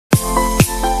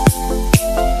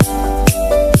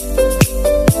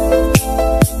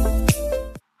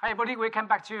everybody, welcome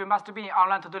back to Must Be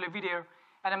Online Tutorial video.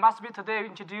 And I must be today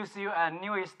introduce you a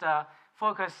newest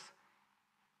focus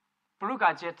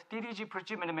Beluga Jet DTG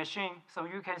pre-treatment machine. So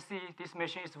you can see this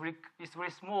machine is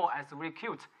very small and it's very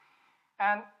cute.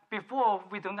 And before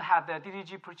we don't have the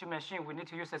DTG pre-treatment machine, we need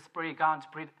to use a spray gun to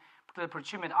put the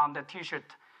pre-treatment on the t-shirt.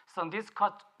 So this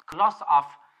cut lots of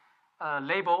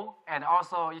label, and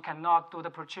also you cannot do the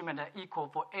pre-treatment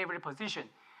equal for every position.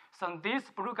 So this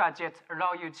Beluga Jet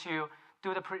allow you to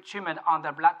do the pre-treatment on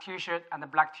the black t-shirt and the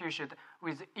black t-shirt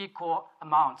with equal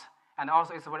amount, and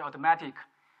also it's very automatic.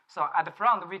 So at the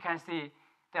front we can see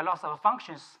there are lots of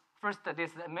functions. First, this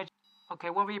is the image.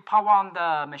 Okay, when we power on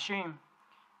the machine,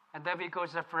 and then we go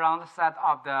to the front side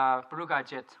of the Beluga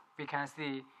Jet, we can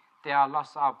see there are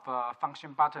lots of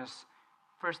function buttons.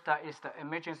 First is the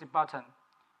emergency button,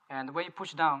 and when you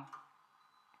push down,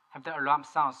 have the alarm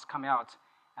sounds coming out,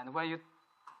 and when you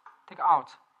take out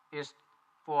is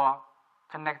for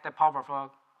connect the power for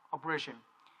operation.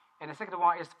 And the second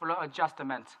one is flow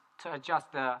adjustment to adjust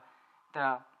the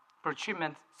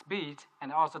pre-treatment speed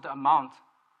and also the amount.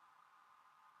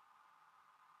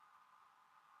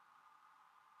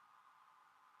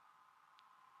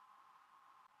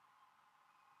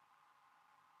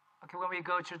 Okay, when we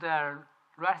go to the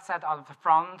right side of the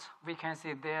front, we can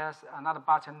see there's another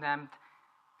button named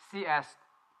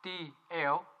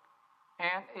CSDL,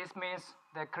 and it means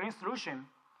the clean solution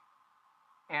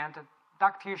and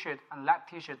dark t-shirt and light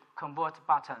t-shirt convert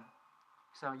button.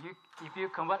 So if you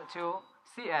convert to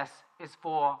CS, is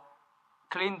for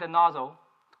clean the nozzle,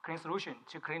 clean solution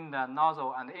to clean the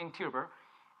nozzle and the ink tuber,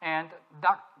 and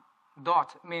dark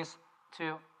dot means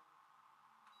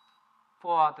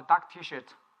for the dark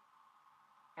t-shirt,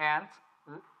 and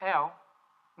L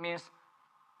means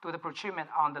do the pre-treatment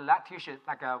on the light t-shirt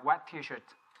like a white t-shirt.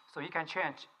 So you can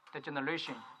change the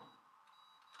generation.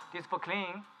 This for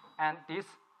clean, and this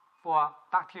for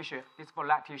dark t-shirt, this for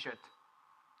light t-shirt.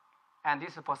 And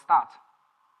this is for start,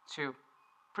 to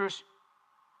push,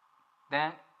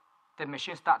 then the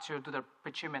machine starts to do the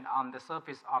pre-treatment on the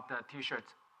surface of the t-shirt.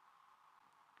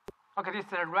 Okay, this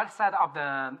is the right side of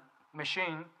the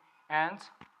machine, and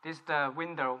this is the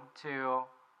window to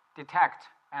detect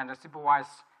and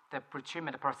supervise the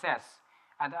pre-treatment process.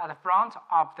 And at the front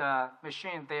of the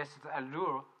machine, there's a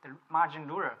ruler, the margin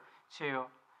ruler, to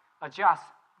adjust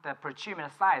the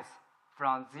pre-treatment size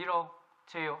from 0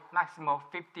 to maximum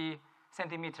 50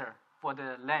 centimeter for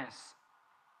the length.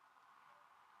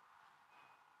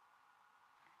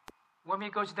 When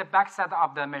we go to the back side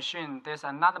of the machine, there's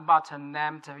another button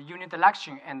named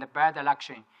unidirection and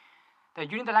bidirection. The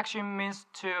unidirection means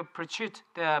to pre-treat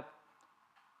the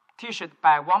t-shirt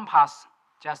by one pass,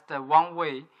 just one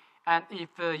way. And if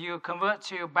you convert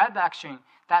to bidirection,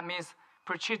 that means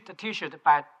pre-treat the t-shirt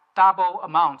by double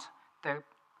amount. The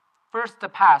first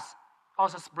pass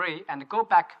also spray, and go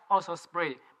back also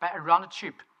spray by a round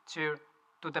trip to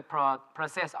do the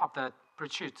process of the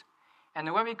pre-treat.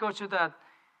 And when we go to the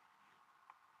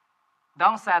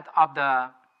downside of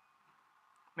the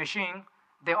machine,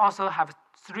 they also have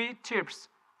 3 tubes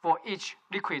for each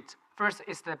liquid. First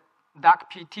is the dark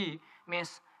PT,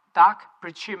 means dark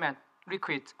pre-treatment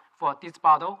liquid for this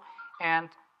bottle, and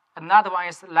another one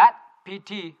is light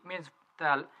PT, means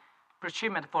the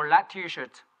pre-treatment for light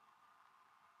t-shirt,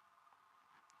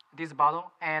 this bottle,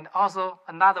 and also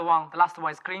another one, the last one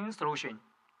is clean solution.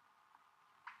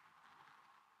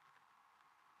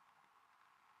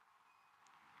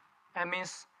 It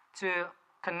means to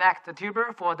connect the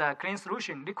tuber for the clean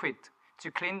solution liquid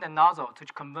to clean the nozzle to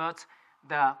convert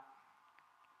the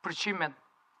pre-treatment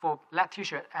for light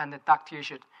t-shirt and the dark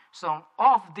t-shirt. So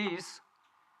all of these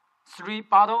 3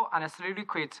 bottle and 3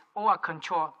 liquids all are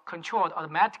controlled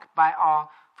automatic by our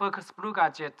Focus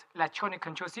Beluga Jet electronic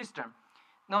control system.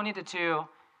 No need to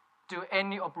do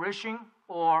any operation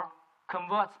or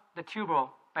convert the tuber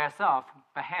by yourself,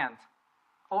 by hand,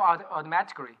 or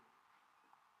automatically.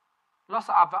 Lots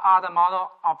of other models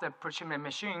of the pre-treatment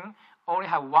machine only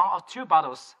have 1 or 2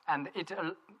 bottles, and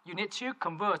you need to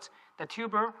convert the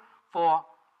tuber for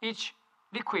each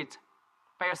liquid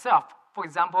by yourself. For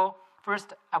example,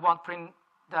 first I want to print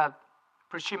the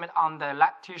pre-treatment on the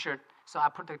light t-shirt, so I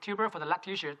put the tuber for the light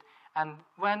t-shirt, and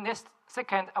when next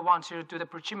second I want to do the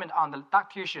pre-treatment on the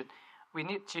dark t-shirt, they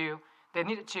need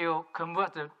to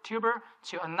convert the tuber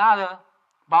to another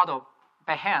bottle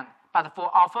by hand. But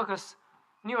for our Focus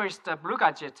newest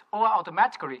Beluga Jet, all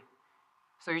automatically.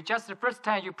 So you just the first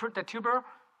time you put the tuber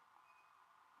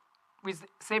with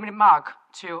same mark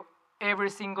to every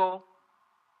single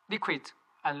liquid,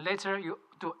 and later you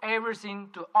do everything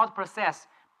to auto process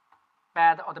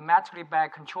automatically by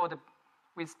controlled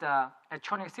with the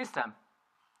electronic system.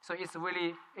 So it's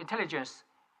really intelligent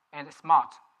and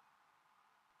smart.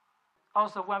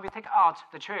 Also, when we take out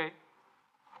the tray,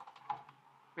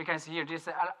 we can see here this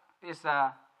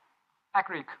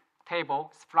acrylic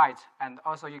table is flat, and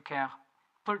also you can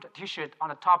put the t-shirt on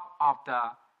the top of the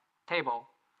table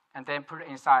and then put it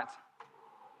inside.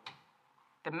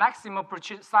 The maximum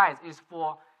purchase size is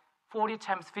for 40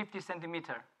 times 50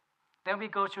 centimeter. Then we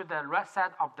go to the right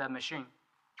side of the machine.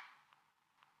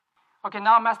 Okay,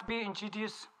 now must be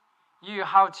introduce you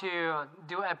how to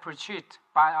do a pre-treat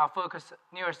by our focus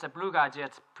nearest the Beluga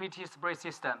Jet pretty spray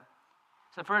system.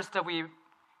 So first we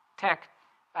take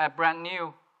a brand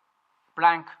new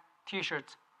blank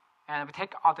t-shirt and we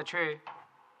take out the tray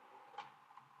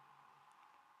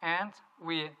and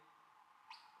we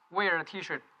wear the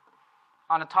t-shirt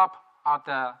on the top of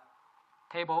the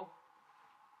table.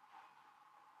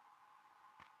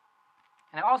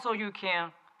 And also you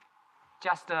can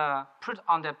just put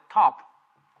on the top.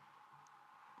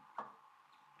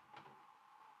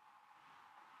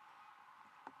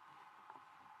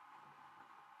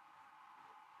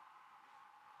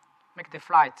 Make the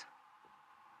flight.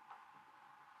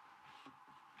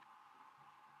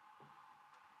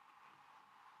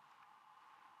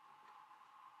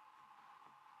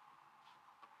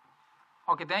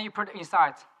 Okay, then you put it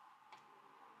inside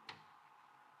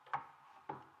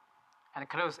and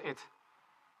close it.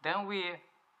 Then we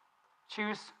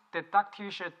choose the dark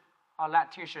t-shirt or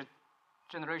light t-shirt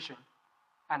generation.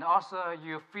 And also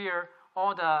you fill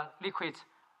all the liquid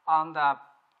on the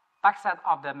backside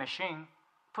of the machine.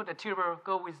 Put the tuber,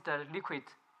 go with the liquid.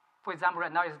 For example,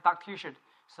 right now it's dark t-shirt,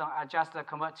 so I just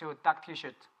convert to dark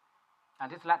t-shirt.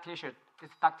 And this light t-shirt,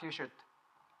 this dark t-shirt.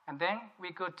 And then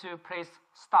we go to place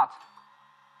start.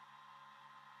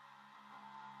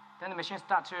 Then the machine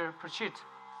starts to pre-treat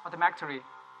automatically.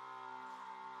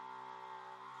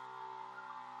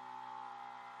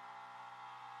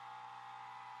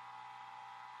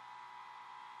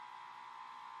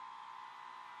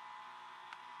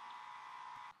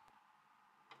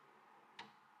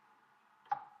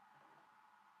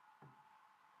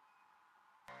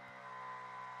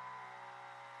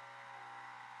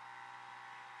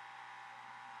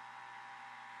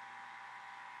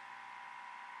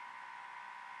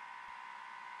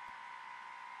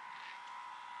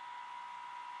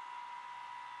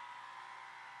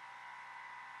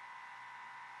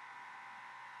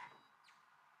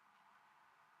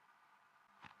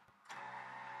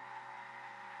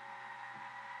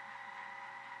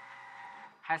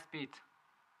 High speed,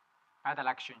 idle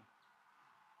action.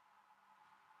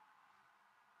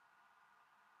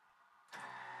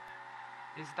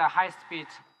 This is the high speed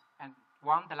and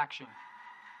one direction.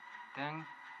 Then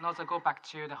nozzle go back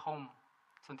to the home.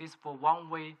 So this for one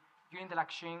way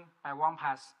unidirection by one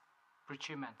pass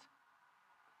pretreatment.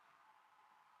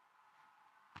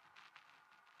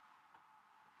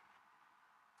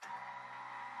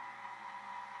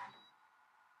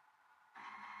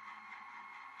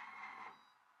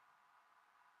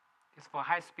 It's for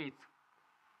high speed,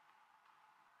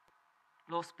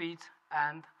 low speed,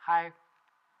 and high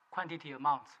quantity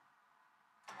amount.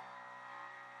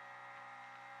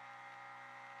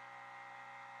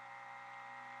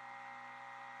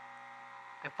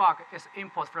 The fog is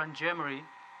import from Germany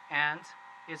and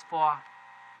is for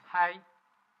high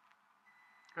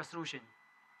resolution.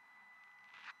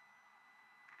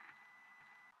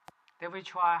 Then we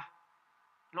try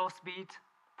low speed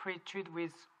pre-treat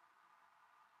with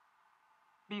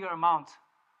bigger amount.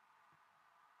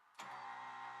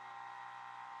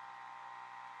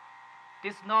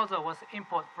 This nozzle was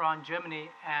imported from Germany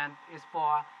and is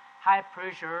for high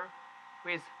pressure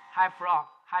with high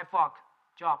fog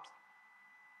jobs.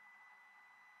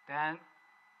 Then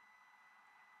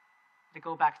they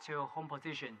go back to home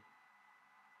position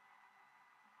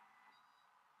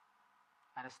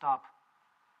and stop.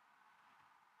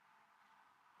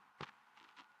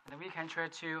 And then we can try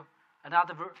to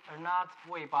another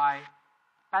way by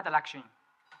idle action.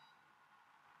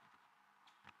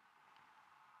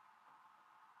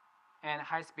 And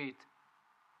high speed.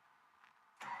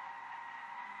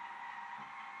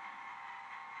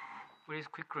 Very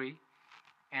quickly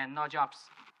and no jobs.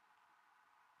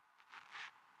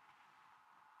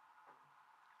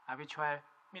 I will try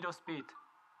middle speed.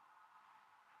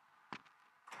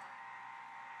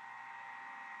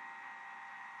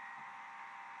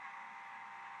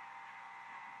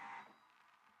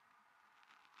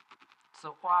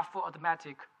 So all full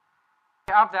automatic.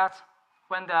 After that,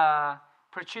 when the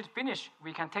pre-treat finish,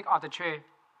 we can take out the tray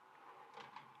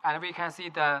and we can see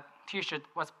the t-shirt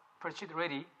was pre-treat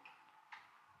ready.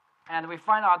 And we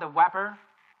find out the wiper,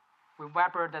 we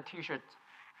wiper the t-shirt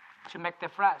to make the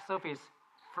flat surface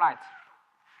flat.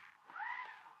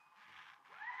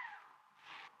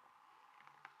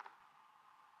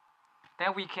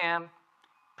 Then we can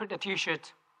put the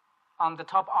t-shirt on the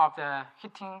top of the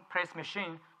heating press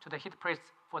machine to the heat press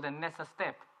for the next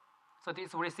step. So this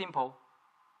is very simple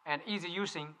and easy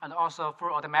using and also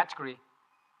full automatically.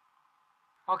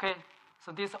 Okay,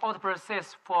 so this auto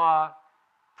process for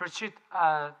pre-treat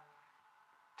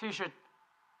t-shirt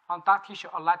on dark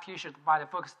t-shirt or light t-shirt by the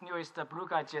Fox newest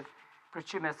Beluga Jet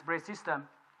pre-treatment spray system.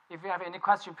 If you have any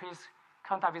question, please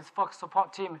contact with Fox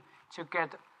support team to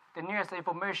get the newest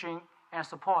information and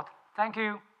support. Thank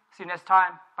you. See you next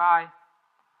time. Bye.